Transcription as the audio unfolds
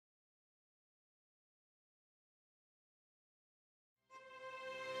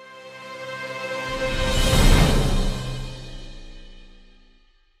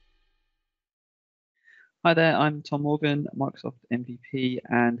Hi there, I'm Tom Morgan, Microsoft MVP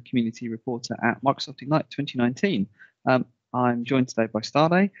and Community Reporter at Microsoft Ignite 2019. I'm joined today by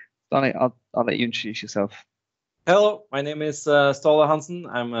Stale. Stale, I'll let you introduce yourself. Hello, my name is Stale Hansen.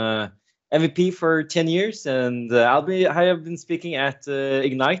 I'm a MVP for 10 years, and I have been speaking at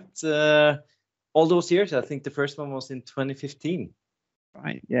Ignite all those years. I think the first one was in 2015.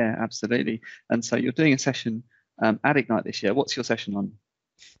 Right, yeah, absolutely. And so you're doing a session at Ignite this year. What's your session on?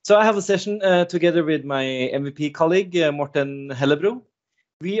 So I have a session together with my MVP colleague, Morten Hellebro.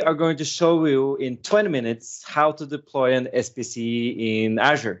 We are going to show you in 20 minutes how to deploy an SPC in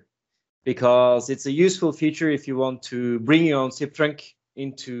Azure, because it's a useful feature if you want to bring your own SIP trunk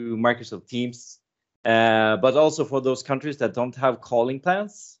into Microsoft Teams, but also for those countries that don't have calling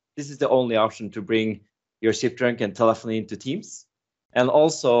plans. This is the only option to bring your SIP trunk and telephony into Teams. And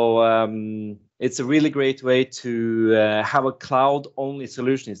also, it's a really great way to have a cloud-only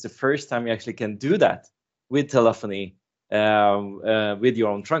solution. It's the first time you actually can do that with telephony with your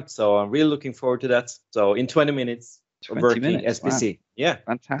own trunk. So I'm really looking forward to that. So in 20 minutes, 20 working minutes, SPC. wow. Yeah,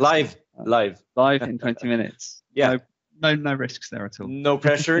 Fantastic. live in 20 minutes. Yeah. No risks there at all. No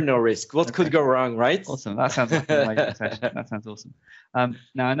pressure, no risk. What could go wrong, right? Awesome. That sounds like an amazing session. That sounds awesome.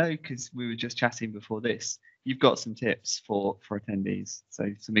 Now I know, because we were just chatting before this, you've got some tips for attendees.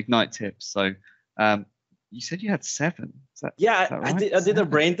 So some Ignite tips. So you said you had 7. Is that right? I did a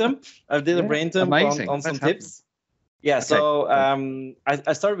brain dump. I did a brain dump on some tips. Yeah. Okay. So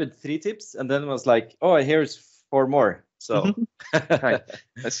I started with 3 tips, and then was like, oh, here's 4 more. So okay,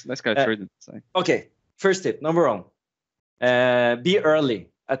 let's go through them. So okay, first tip, number 1. Be early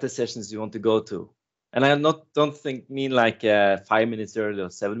at the sessions you want to go to. And I don't mean like 5 minutes early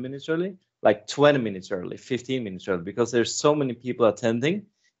or 7 minutes early, like 20 minutes early, 15 minutes early, because there's so many people attending.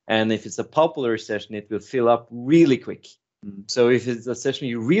 And if it's a popular session, it will fill up really quick. So if it's a session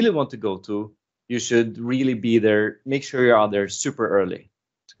you really want to go to, you should really be there. Make sure you're out there super early.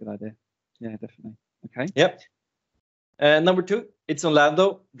 That's a good idea. Yeah, definitely. Okay. Yep. Number 2, it's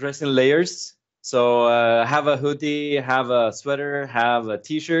Orlando, dress in layers. So have a hoodie, have a sweater, have a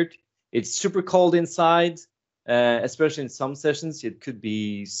t-shirt. It's super cold inside, especially in some sessions. It could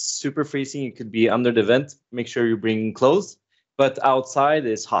be super freezing. It could be under the vent. Make sure you bring clothes. But outside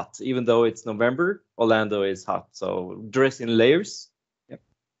is hot. Even though it's November, Orlando is hot. So dress in layers. Yep.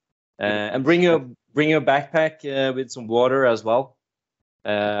 And bring your backpack with some water as well,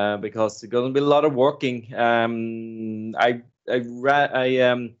 because there's going to be a lot of walking.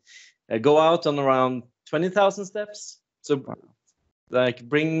 I go out on around 20,000 steps. So like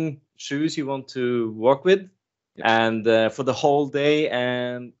bring shoes you want to walk with, and for the whole day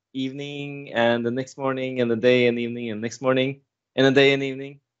and evening and the next morning and the day and evening and next morning and the day and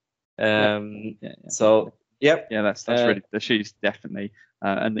evening. So yep. Yeah, that's really, the shoes definitely,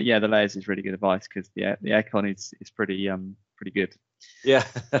 and the layers is really good advice, because the aircon is pretty good. Yeah.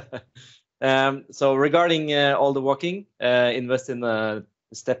 So regarding all the walking, invest in a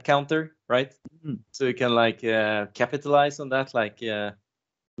step counter, right? So you can like capitalize on that, like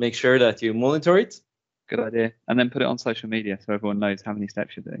make sure that you monitor it. Good idea. And then put it on social media so everyone knows how many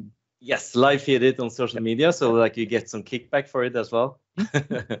steps you're doing. Yes, live feed it on social media, so like you get some kickback for it as well.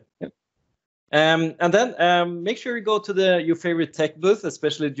 Yep. And then make sure you go to your favorite tech booth,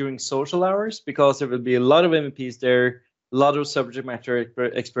 especially during social hours, because there will be a lot of MVPs there, a lot of subject matter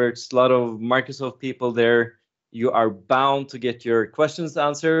experts, a lot of Microsoft people there. You are bound to get your questions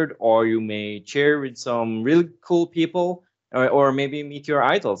answered, or you may share with some really cool people, or maybe meet your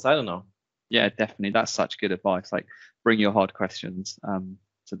idols. I don't know. Yeah, definitely. That's such good advice. Like, bring your hard questions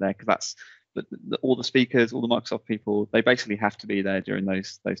to there, because that's all the speakers, all the Microsoft people. They basically have to be there during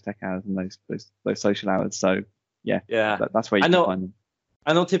those tech hours and those social hours. So yeah, that's where you can find them.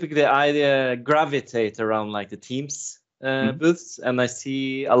 I know typically I gravitate around like the Teams booths, and I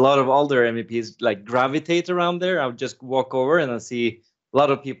see a lot of older MVPs like gravitate around there. I'll just walk over and I see a lot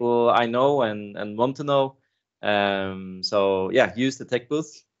of people I know and want to know. So yeah, use the tech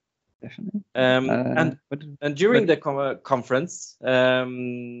booth. Definitely. And during the conference,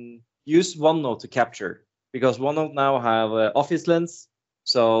 use OneNote to capture, because OneNote now have Office Lens.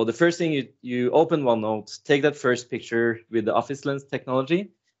 So the first thing you open OneNote, take that first picture with the Office Lens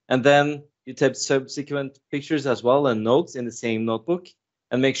technology, and then you take subsequent pictures as well and notes in the same notebook,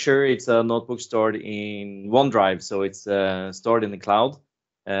 and make sure it's a notebook stored in OneDrive, so it's stored in the cloud.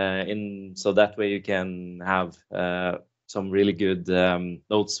 So that way you can have some really good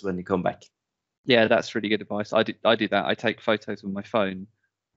notes when you come back. Yeah, that's really good advice. I do that. I take photos with my phone,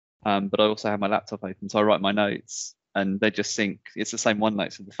 but I also have my laptop open, so I write my notes, and they just sync. It's the same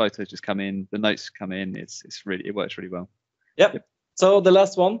OneNote, so the photos just come in, the notes come in. It works really well. Yep. So the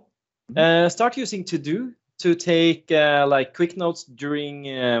last one, Start using To Do to take like quick notes during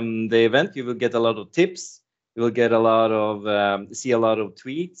the event. You will get a lot of tips. You will get a lot of see a lot of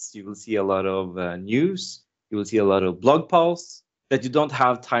tweets. You will see a lot of news. You will see a lot of blog posts that you don't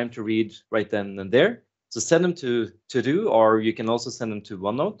have time to read right then and there. So send them to Do, or you can also send them to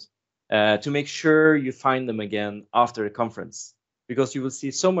OneNote to make sure you find them again after the conference, because you will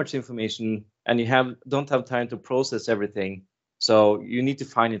see so much information and you don't have time to process everything. So you need to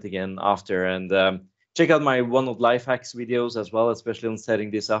find it again after. And check out my OneNote life hacks videos as well, especially on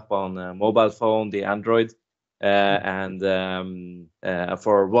setting this up on a mobile phone, the Android, and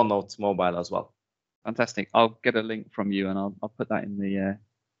for OneNote mobile as well. Fantastic. I'll get a link from you and I'll put that in the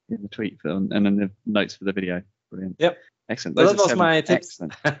tweet and in the notes for the video. Brilliant. Yep. Excellent. Those that was my tips.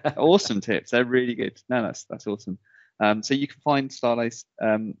 Excellent. Awesome tips. They're really good. No, that's awesome. So you can find Stale's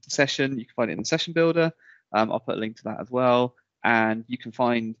session. You can find it in the session builder. I'll put a link to that as well. And you can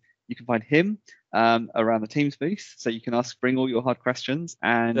find him around the Teams booth. So you can bring all your hard questions.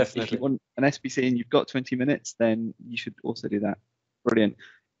 And Definitely. if you want an SBC and you've got 20 minutes, then you should also do that. Brilliant.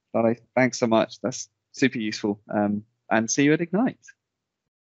 Stale, thanks so much. That's super useful. And see you at Ignite.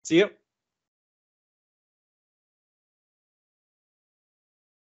 See you.